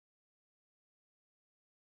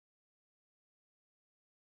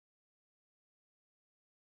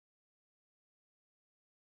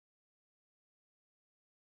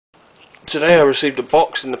Today I received a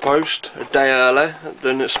box in the post a day earlier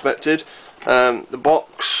than expected. The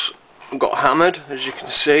box got hammered, as you can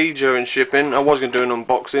see, during shipping. I was going to do an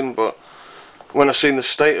unboxing, but when I seen the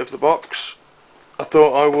state of the box, I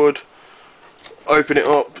thought I would open it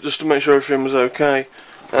up just to make sure everything was okay.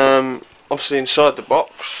 Obviously inside the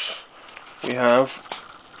box we have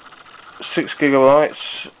 6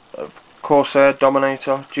 GB of Corsair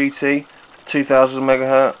Dominator GT 2000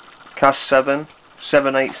 MHz CAS 7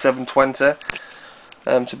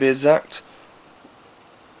 78720 to be exact.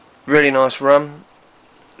 Really nice RAM,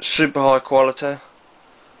 super high quality,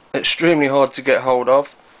 extremely hard to get hold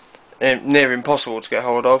of, near impossible to get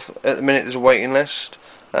hold of. At the minute there's a waiting list.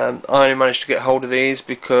 I only managed to get hold of these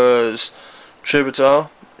because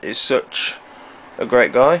Troubadour is such a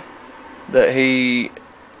great guy that he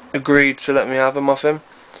agreed to let me have them off him.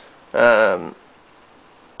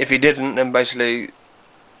 If he didn't, then basically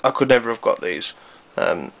I could never have got these.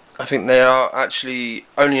 I think they are actually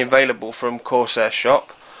only available from Corsair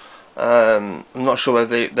shop. I'm not sure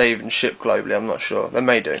whether they even ship globally, I'm not sure. They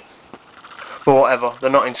may do. But whatever, they're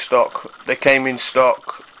not in stock. They came in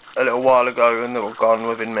stock a little while ago and they were gone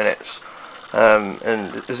within minutes. And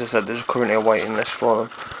as I said, there's currently a waiting list for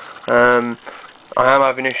them. I am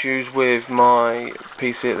having issues with my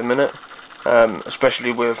PC at the minute,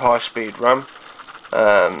 especially with high speed RAM.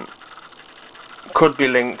 Could be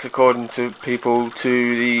linked, according to people,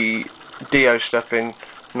 to the DO stepping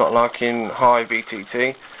not liking high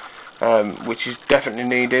VTT, which is definitely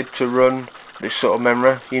needed to run this sort of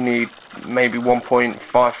memory. You need maybe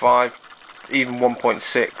 1.55, even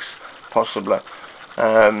 1.6 possibly.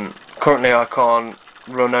 Currently I can't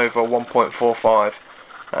run over 1.45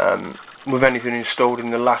 with anything installed in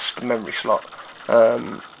the last memory slot.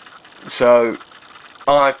 So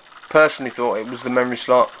I personally thought it was the memory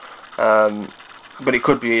slot, but it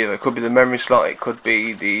could be either. It could be the memory slot, it could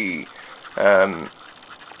be the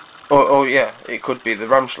it could be the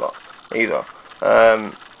RAM slot, either.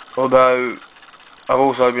 Although I've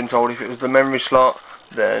also been told if it was the memory slot,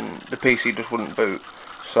 then the PC just wouldn't boot.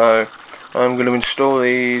 So I'm going to install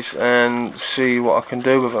these and see what I can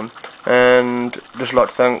do with them. And just like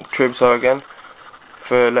to thank Troubadour again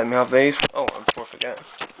for letting me have these. Oh, and before I forget,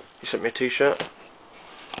 he sent me a t-shirt.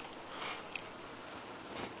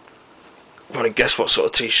 Probably guess what sort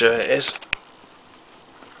of t-shirt it is.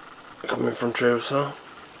 Coming from Troubadour.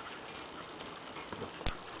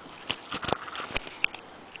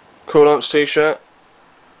 Cool Lance t-shirt.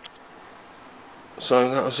 So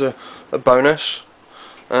that was a bonus.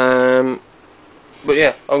 But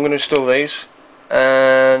yeah, I'm going to install these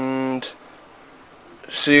and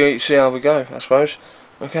see how we go, I suppose.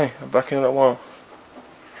 Okay, I'm back in a little while.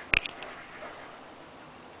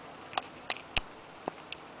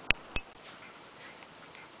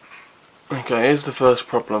 Okay, here's the first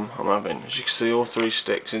problem I'm having. As you can see, all 3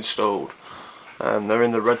 sticks installed. They're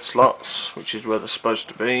in the red slots, which is where they're supposed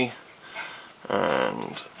to be.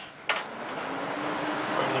 And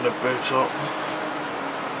I'm going to boot up.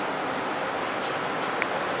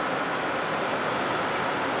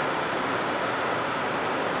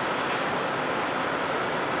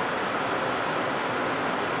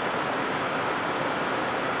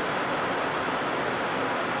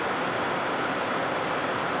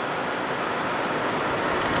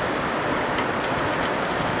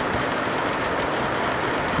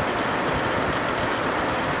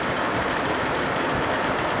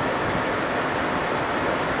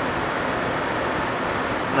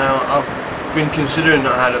 Now, I've been considering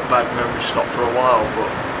that I had a bad memory slot for a while, but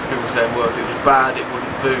people were saying, well, if it was bad, it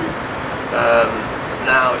wouldn't boot.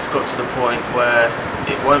 Now it's got to the point where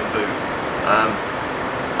it won't boot.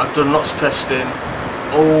 I've done lots of testing.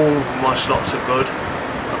 All my slots are good,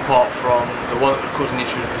 apart from the one that was causing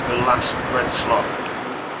issues was the last red slot.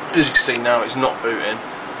 As you can see now, it's not booting.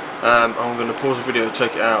 I'm going to pause the video,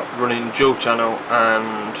 take it out, running dual channel,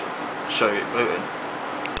 and show you it booting.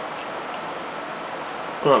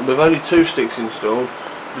 Right, with only 2 sticks installed,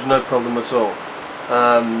 there's no problem at all.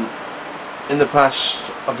 In the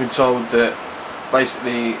past, I've been told that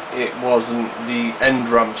basically it wasn't the end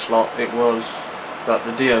RAM slot, it was that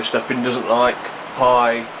the DO stepping doesn't like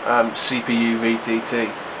high CPU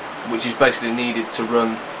VTT, which is basically needed to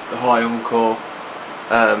run the high on-core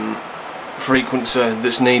frequency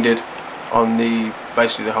that's needed on the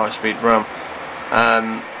basically the high-speed RAM.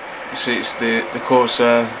 You see, it's the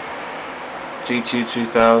Corsair GT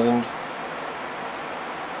 2000.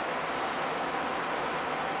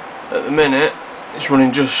 At the minute it's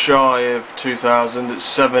running just shy of 2000 at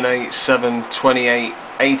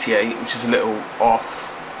 7872888, which is a little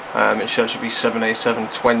off. It should actually be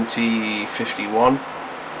 7872051.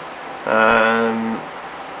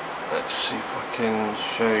 let's see if I can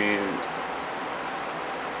show you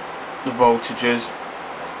the voltages.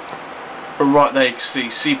 And right there you can see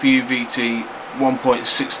CPU VT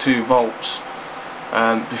 1.62 volts.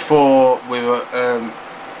 Before we were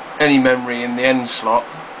any memory in the end slot,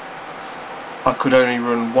 I could only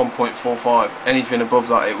run 1.45. Anything above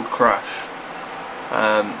that it would crash,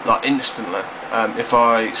 like instantly. If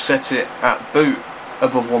I set it at boot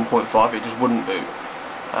above 1.5 it just wouldn't boot.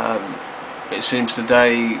 It seems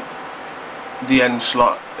today the end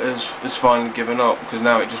slot has finally given up, because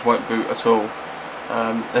now it just won't boot at all.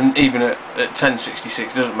 And even at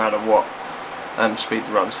 1066, it doesn't matter what speed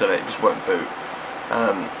the RAM set it just won't boot.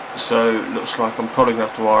 So it looks like I'm probably going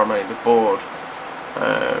to have to RMA the board.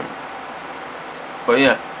 But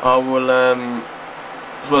yeah, I will,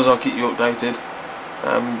 I suppose I'll keep you updated.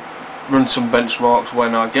 Run some benchmarks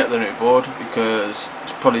when I get the new board, because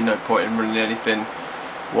there's probably no point in running anything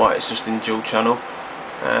while it's just in dual channel.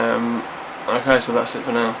 Okay, so that's it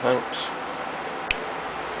for now. Thanks.